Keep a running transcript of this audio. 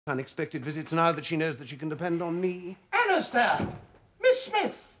unexpected visits now that she knows that she can depend on me. Alistair! Miss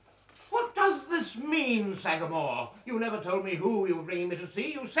Smith! What does this mean, Sagamore? You never told me who you were bringing me to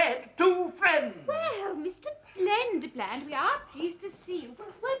see. You said 2 friends. Well, Mr. Bland, we are pleased to see you.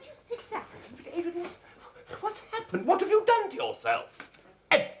 Won't you sit down? But Adrian, what's happened? What have you done to yourself?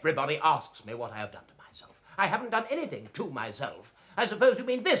 Everybody asks me what I have done to myself. I haven't done anything to myself. I suppose you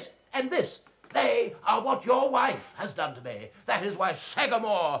mean this and this. They are what your wife has done to me. That is why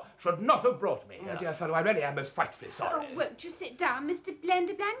Sagamore should not have brought me here. Oh, dear fellow, I really am most frightfully sorry. Oh, won't you sit down, Mr. Bland?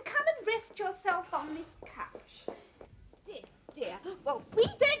 Come and rest yourself on this couch. Dear. Well, we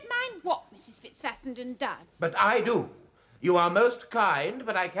don't mind what Mrs. Fitzfassenden does. But I do. You are most kind,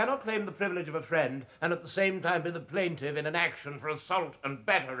 but I cannot claim the privilege of a friend and at the same time be the plaintiff in an action for assault and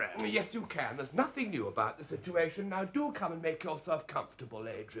battery. Yes, you can. There's nothing new about the situation. Now, do come and make yourself comfortable,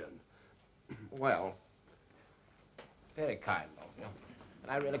 Adrian. Well, very kind of you.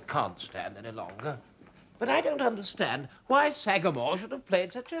 And I really can't stand any longer. But I don't understand why Sagamore should have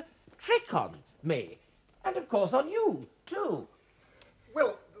played such a trick on me. And, of course, on you, too.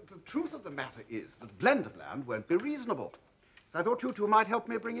 Well, the truth of the matter is that Blenderland won't be reasonable. So I thought you two might help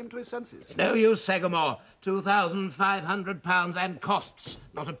me bring him to his senses. No use, Sagamore. £2,500 and costs,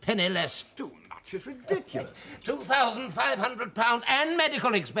 not a penny less. Too much is ridiculous. £2,500 and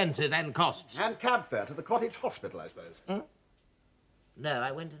medical expenses and costs. And cab fare to the cottage hospital, I suppose. Hmm? No,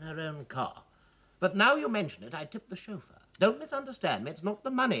 I went in her own car. But now you mention it, I tipped the chauffeur. Don't misunderstand me. It's not the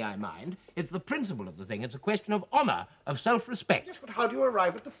money I mind. It's the principle of the thing. It's a question of honour, of self-respect. Yes, but how do you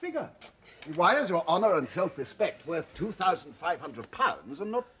arrive at the figure? Why is your honour and self-respect worth £2,500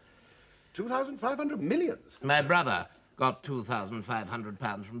 and not 2,500 millions? My brother got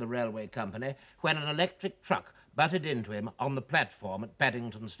 £2,500 from the railway company when an electric truck butted into him on the platform at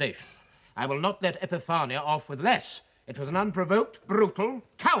Paddington Station. I will not let Epiphania off with less. It was an unprovoked, brutal,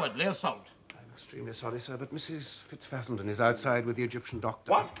 cowardly assault. I'm extremely sorry, sir, but Mrs. Fitzfassenden is outside with the Egyptian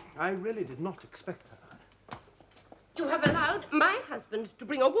doctor. What? I really did not expect her. You have allowed my husband to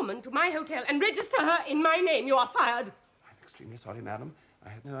bring a woman to my hotel and register her in my name. You are fired. I'm extremely sorry, madam. I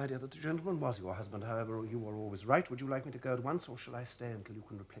had no idea that the gentleman was your husband. However, you were always right. Would you like me to go at once, or shall I stay until you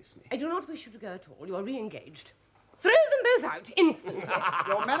can replace me? I do not wish you to go at all. You are re-engaged. Throw them both out instantly.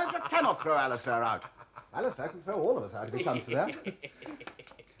 Your manager cannot throw Alistair out. Alistair can throw all of us out if he comes to that.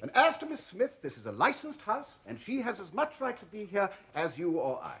 And as to Miss Smith, this is a licensed house, and she has as much right to be here as you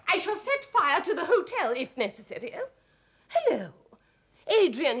or I. I shall set fire to the hotel if necessary. Oh, hello.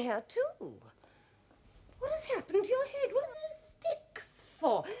 Adrian here, too. What has happened to your head? What are those sticks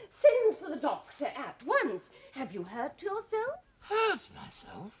for? Send for the doctor at once. Have you hurt yourself? Hurt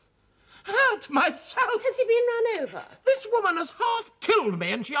myself? Hurt myself? Has he been run over? This woman has half killed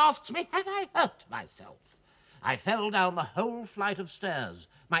me, and she asks me, have I hurt myself? I fell down the whole flight of stairs.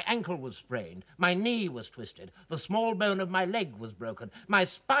 My ankle was sprained, my knee was twisted, the small bone of my leg was broken, my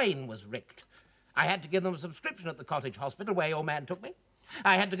spine was ricked. I had to give them a subscription at the cottage hospital where your man took me.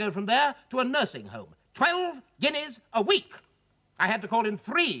 I had to go from there to a nursing home. 12 guineas a week. I had to call in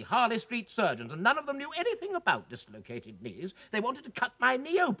 3 Harley Street surgeons, and none of them knew anything about dislocated knees. They wanted to cut my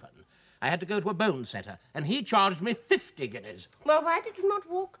knee open. I had to go to a bone setter, and he charged me 50 guineas. Well, why did you not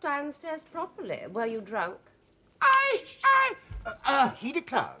walk downstairs properly? Were you drunk? He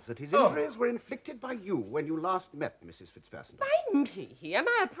declares that his injuries were inflicted by you when you last met Mrs. Fitzfassenden. By me? Am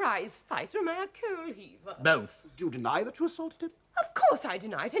I a prize fighter? Am I a coal heaver? Both. Do you deny that you assaulted him? Of course I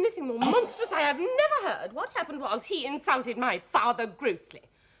deny it. Anything more monstrous I have never heard. What happened was he insulted my father grossly.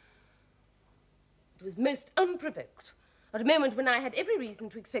 It was most unprovoked. At a moment when I had every reason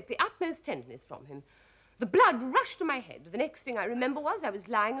to expect the utmost tenderness from him. The blood rushed to my head. The next thing I remember was I was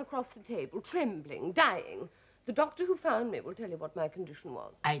lying across the table, trembling, dying. The doctor who found me will tell you what my condition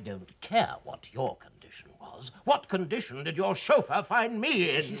was. I don't care what your condition was. What condition did your chauffeur find me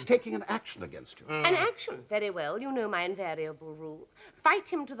in? He's taking an action against you. An action? Very well. You know my invariable rule. Fight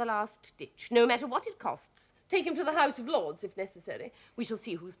him to the last ditch, no matter what it costs. Take him to the House of Lords, if necessary. We shall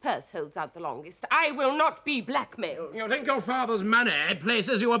see whose purse holds out the longest. I will not be blackmailed. You think your father's money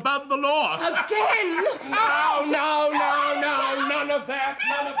places you above the law? Again? No, none of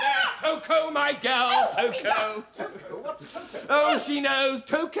that. Toko, my girl, Toko. What's Toko? Oh, she knows.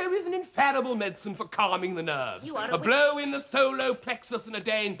 Toko is an infallible medicine for calming the nerves. You are A blow in the solar plexus and a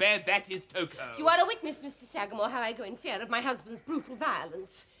day in bed, that is Toko. You are a witness, Mr. Sagamore, how I go in fear of my husband's brutal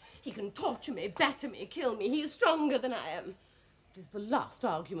violence. He can torture me, batter me, kill me. He is stronger than I am. It is the last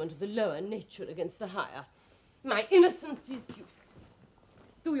argument of the lower nature against the higher. My innocence is useless.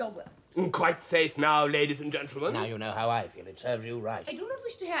 Do your worst. Quite safe now, ladies and gentlemen. Now you know how I feel. It serves you right. I do not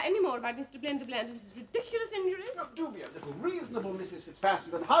wish to hear any more about Mr. Blenderbland and his ridiculous injuries. Now, do be a little reasonable, Mrs.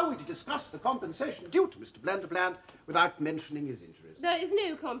 Fitzfassenden. How would you discuss the compensation due to Mr. Blenderbland without mentioning his injuries? There is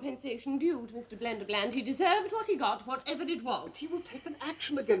no compensation due to Mr. Blenderbland. He deserved what he got, whatever it was. He will take an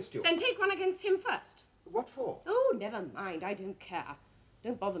action against you. Then take one against him first. What for? Oh, never mind. I don't care.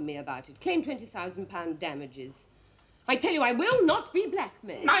 Don't bother me about it. Claim £20,000 damages. I tell you, I will not be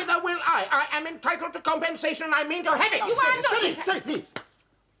blackmailed. Neither will I. I am entitled to compensation and I mean to have it. You are not. Stay, please.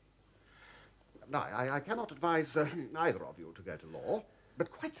 No, I cannot advise either of you to go to law.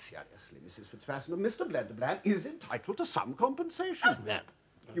 But quite seriously, Mrs. Fitzfassenden, Mr. Blenderbland is entitled to some compensation.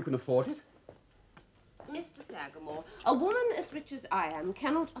 You can afford it. Mr. Sagamore, a woman as rich as I am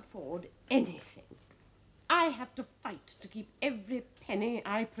cannot afford anything. I have to fight to keep every penny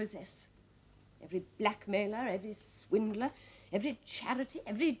I possess. Every blackmailer, every swindler, every charity,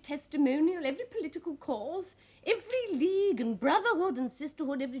 every testimonial, every political cause, every league and brotherhood and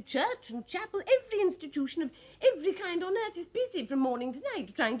sisterhood, every church and chapel, every institution of every kind on earth is busy from morning to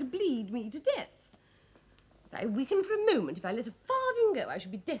night trying to bleed me to death. If I weaken for a moment, if I let a farthing go, I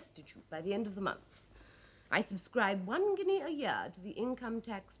shall be destitute by the end of the month. I subscribe 1 guinea a year to the Income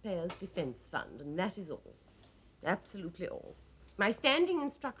Taxpayers Defence Fund, and that is all. Absolutely all. My standing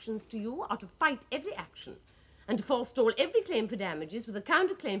instructions to you are to fight every action and to forestall every claim for damages with a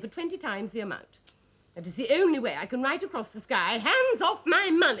counterclaim for 20 times the amount. That is the only way I can write across the sky, hands off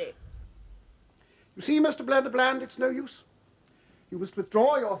my money. You see, Mr. Blenderbland, it's no use. You must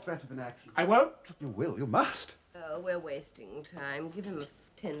withdraw your threat of an action. I won't. You will, you must. Oh, we're wasting time. Give him a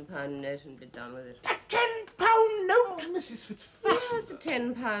 £10 note and be done with it. A £10 note? Oh, Mrs. Fitzfassenden. Yes, a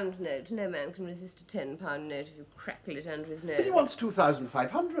 £10 note. No man can resist a £10 note if you crackle it under his nose. But he wants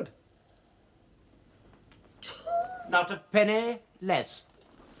 2,500. Not a penny less.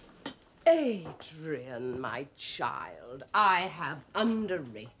 Adrian, my child, I have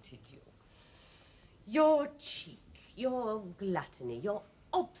underrated you. Your cheek, your gluttony, your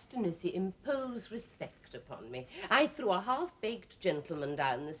obstinacy impose respect upon me. I threw a half-baked gentleman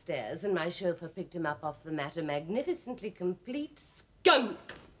down the stairs and my chauffeur picked him up off the mat, a magnificently complete skunk.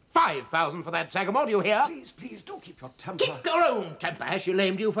 5,000 for that, Sagamore, do you hear? Please, please, do keep your temper. Keep your own temper. Has she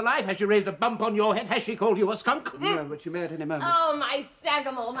lamed you for life? Has she raised a bump on your head? Has she called you a skunk? No, but you may at any moment. Oh, my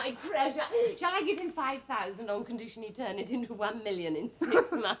Sagamore, my treasure. Shall I give him 5,000 on condition he turn it into 1 million in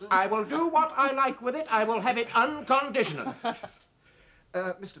 6 months? I will do what I like with it. I will have it unconditional.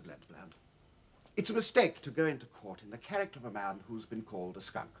 Mr. Blenderbland, it's a mistake to go into court in the character of a man who's been called a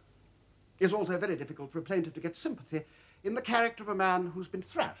skunk. It's also very difficult for a plaintiff to get sympathy in the character of a man who's been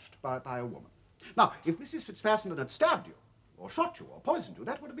thrashed by a woman. Now, if Mrs. Fitzfassenden had stabbed you, or shot you, or poisoned you,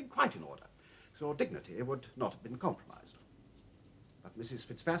 that would have been quite in order. So your dignity would not have been compromised. But Mrs.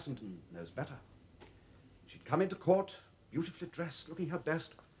 Fitzfassenden knows better. She'd come into court, beautifully dressed, looking her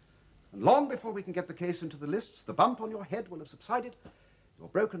best, and long before we can get the case into the lists, the bump on your head will have subsided, your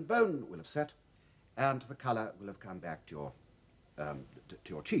broken bone will have set, and the colour will have come back to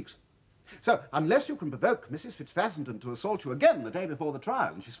your cheeks. So, unless you can provoke Mrs. Fitzfassenden to assault you again the day before the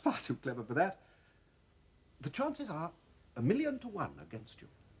trial, and she's far too clever for that, the chances are 1,000,000 to 1 against you.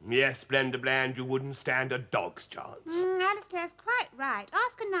 Yes, Blenderbland, you wouldn't stand a dog's chance. Alistair's quite right.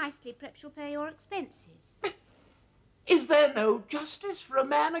 Ask her nicely. Perhaps she'll pay your expenses. Is there no justice for a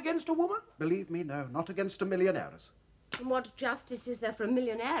man against a woman? Believe me, no, not against a millionairess. And what justice is there for a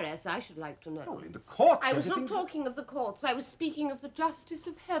millionairess, I should like to know? Oh, in the courts, I was not everything's- talking of the courts. I was speaking of the justice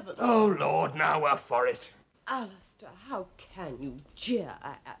of heaven. Oh, Lord, now we're for it. Alistair, how can you jeer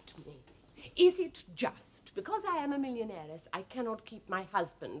at me? Is it just because I am a millionairess I cannot keep my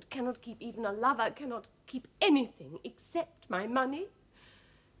husband, cannot keep even a lover, cannot keep anything except my money?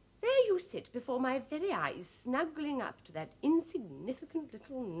 There you sit before my very eyes, snuggling up to that insignificant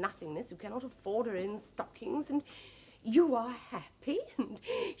little nothingness who cannot afford her own stockings, and you are happy, and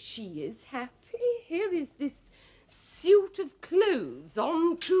she is happy. Here is this suit of clothes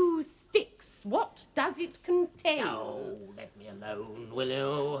on 2 sticks. What does it contain? Oh, let me alone, will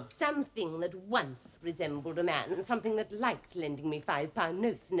you? Something that once resembled a man, something that liked lending me £5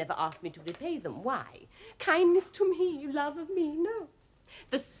 notes and never asked me to repay them. Why? Kindness to me, love of me, no.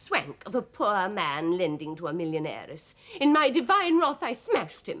 The swank of a poor man lending to a millionairess. In my divine wrath, I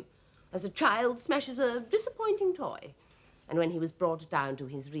smashed him, as a child smashes a disappointing toy. And when he was brought down to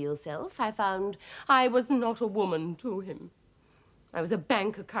his real self, I found I was not a woman to him. I was a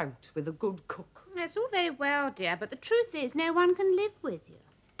bank account with a good cook. That's all very well, dear, but the truth is no one can live with you.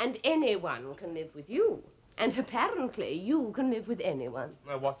 And anyone can live with you. And apparently you can live with anyone.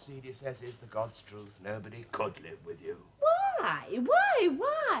 Well, what CD says is the God's truth. Nobody could live with you. Why? Why?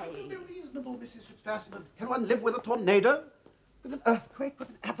 Why? Be reasonable, Mrs. Fitzfassenden. Can one live with a tornado? With an earthquake? With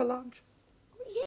an avalanche?